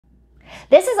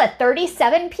This is a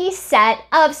 37-piece set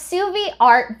of Sous Vide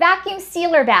Art vacuum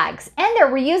sealer bags, and they're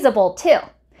reusable too.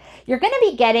 You're going to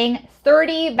be getting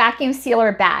 30 vacuum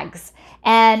sealer bags,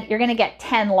 and you're going to get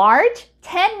 10 large,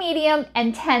 10 medium,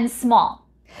 and 10 small.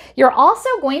 You're also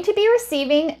going to be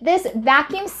receiving this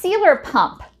vacuum sealer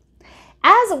pump,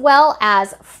 as well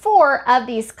as 4 of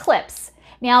these clips.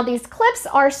 Now, these clips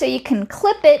are so you can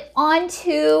clip it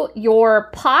onto your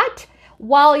pot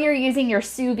while you're using your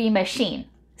sous vide machine.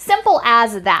 Simple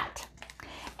as that.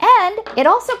 And it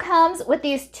also comes with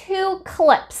these 2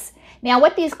 clips. Now,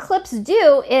 what these clips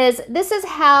do is this is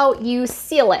how you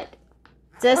seal it,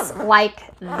 just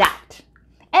like that.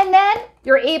 And then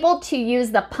you're able to use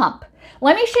the pump.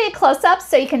 Let me show you close up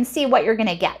so you can see what you're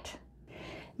gonna get.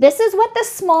 This is what the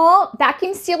small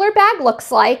vacuum sealer bag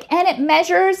looks like, and it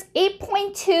measures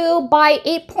 8.2 by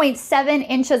 8.7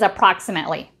 inches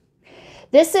approximately.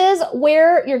 This is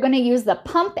where you're going to use the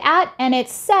pump at, and it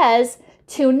says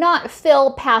to not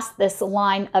fill past this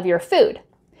line of your food.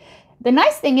 The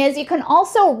nice thing is you can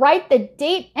also write the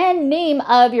date and name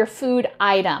of your food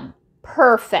item.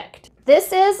 Perfect.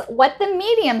 This is what the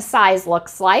medium size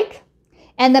looks like.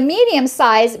 And the medium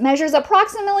size measures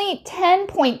approximately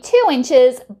 10.2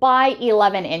 inches by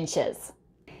 11 inches.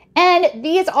 And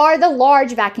these are the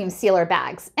large vacuum sealer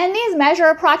bags. And these measure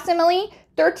approximately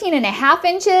 13.5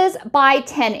 inches by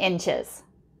 10 inches.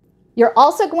 You're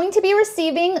also going to be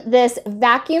receiving this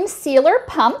vacuum sealer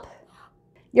pump.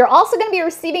 You're also going to be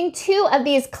receiving 2 of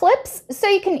these clips so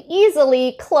you can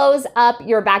easily close up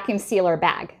your vacuum sealer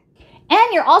bag.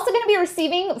 And you're also going to be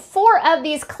receiving 4 of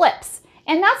these clips.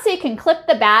 And that's so you can clip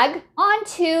the bag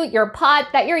onto your pot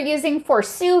that you're using for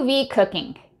sous vide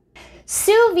cooking.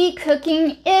 Sous vide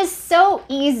cooking is so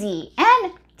easy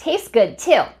and tastes good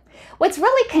too. What's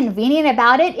really convenient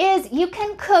about it is you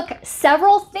can cook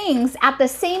several things at the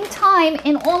same time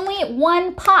in only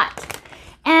one pot.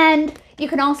 And you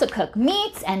can also cook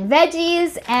meats and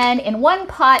veggies, and in one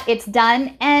pot it's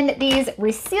done. And these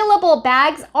resealable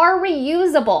bags are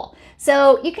reusable.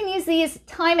 So you can use these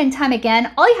time and time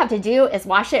again. All you have to do is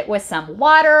wash it with some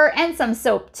water and some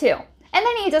soap too. And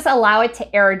then you just allow it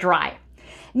to air dry.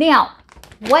 Now,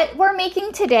 what we're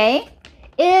making today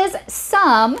is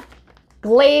some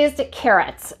glazed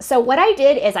carrots. So what I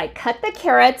did is I cut the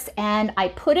carrots and I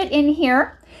put it in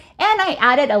here, and I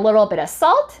added a little bit of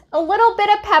salt, a little bit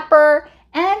of pepper,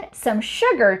 and some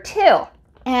sugar too,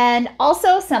 and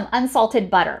also some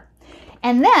unsalted butter.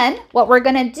 And then what we're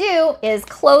gonna do is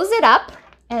close it up,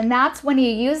 and that's when you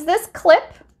use this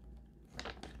clip,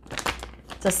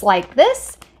 just like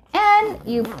this, and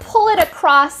you pull it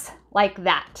across like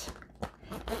that.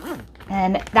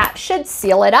 And that should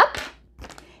seal it up.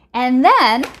 And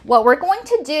then what we're going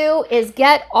to do is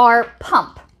get our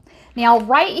pump. Now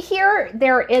right here,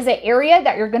 there is an area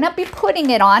that you're gonna be putting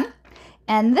it on,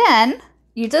 and then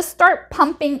you just start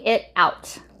pumping it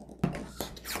out.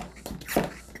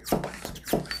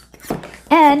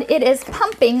 And it is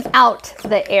pumping out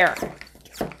the air.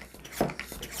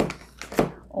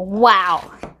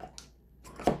 Wow.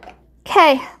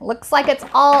 Okay, looks like it's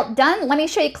all done. Let me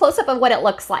show you a close-up of what it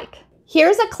looks like.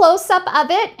 Here's a close-up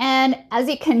of it, and as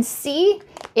you can see,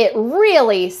 it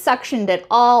really suctioned it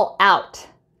all out.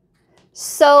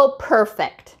 So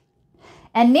perfect.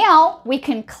 And now we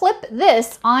can clip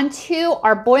this onto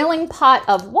our boiling pot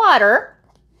of water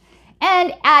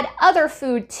and add other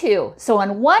food too. So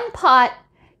in one pot,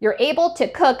 you're able to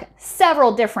cook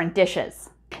several different dishes.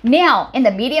 Now, in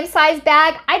the medium-sized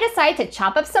bag, I decided to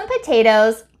chop up some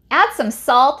potatoes, add some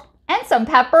salt and some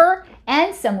pepper,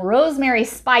 and some rosemary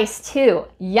spice too.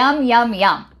 Yum, yum,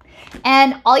 yum.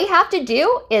 And all you have to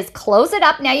do is close it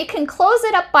up. Now you can close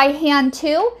it up by hand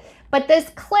too, but this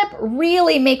clip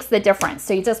really makes the difference.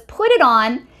 So you just put it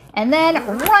on and then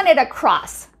run it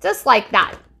across, just like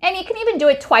that. And you can even do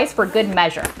it twice for good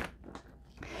measure.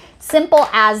 Simple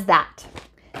as that.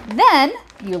 Then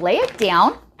you lay it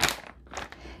down,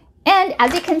 and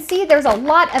as you can see, there's a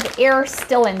lot of air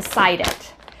still inside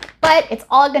it, but it's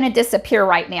all gonna disappear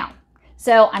right now.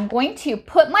 So I'm going to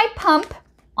put my pump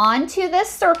onto this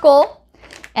circle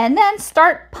and then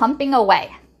start pumping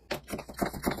away.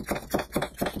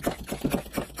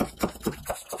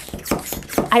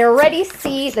 I already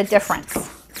see the difference.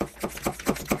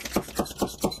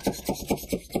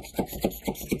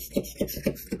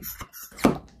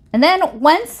 And then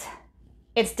once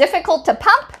it's difficult to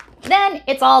pump, then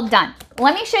it's all done.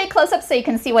 Let me show you close up so you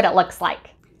can see what it looks like.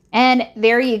 And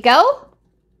there you go.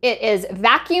 It is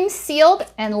vacuum sealed,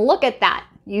 and look at that.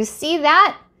 You see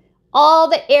that? All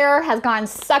the air has gone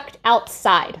sucked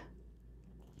outside.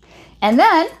 And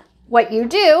then what you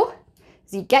do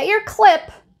is you get your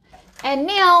clip, and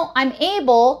now I'm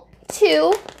able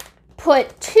to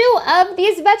put 2 of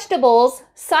these vegetables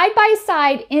side by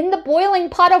side in the boiling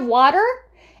pot of water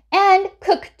and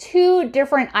cook 2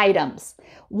 different items.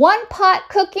 1 pot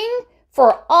cooking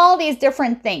for all these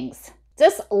different things.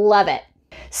 Just love it.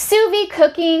 Sous vide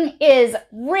cooking is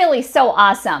really so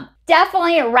awesome.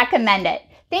 Definitely recommend it.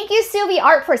 Thank you, Sous Vide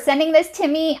Art, for sending this to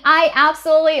me. I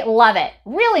absolutely love it.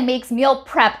 Really makes meal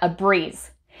prep a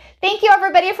breeze. Thank you,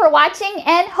 everybody, for watching,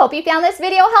 and hope you found this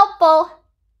video helpful.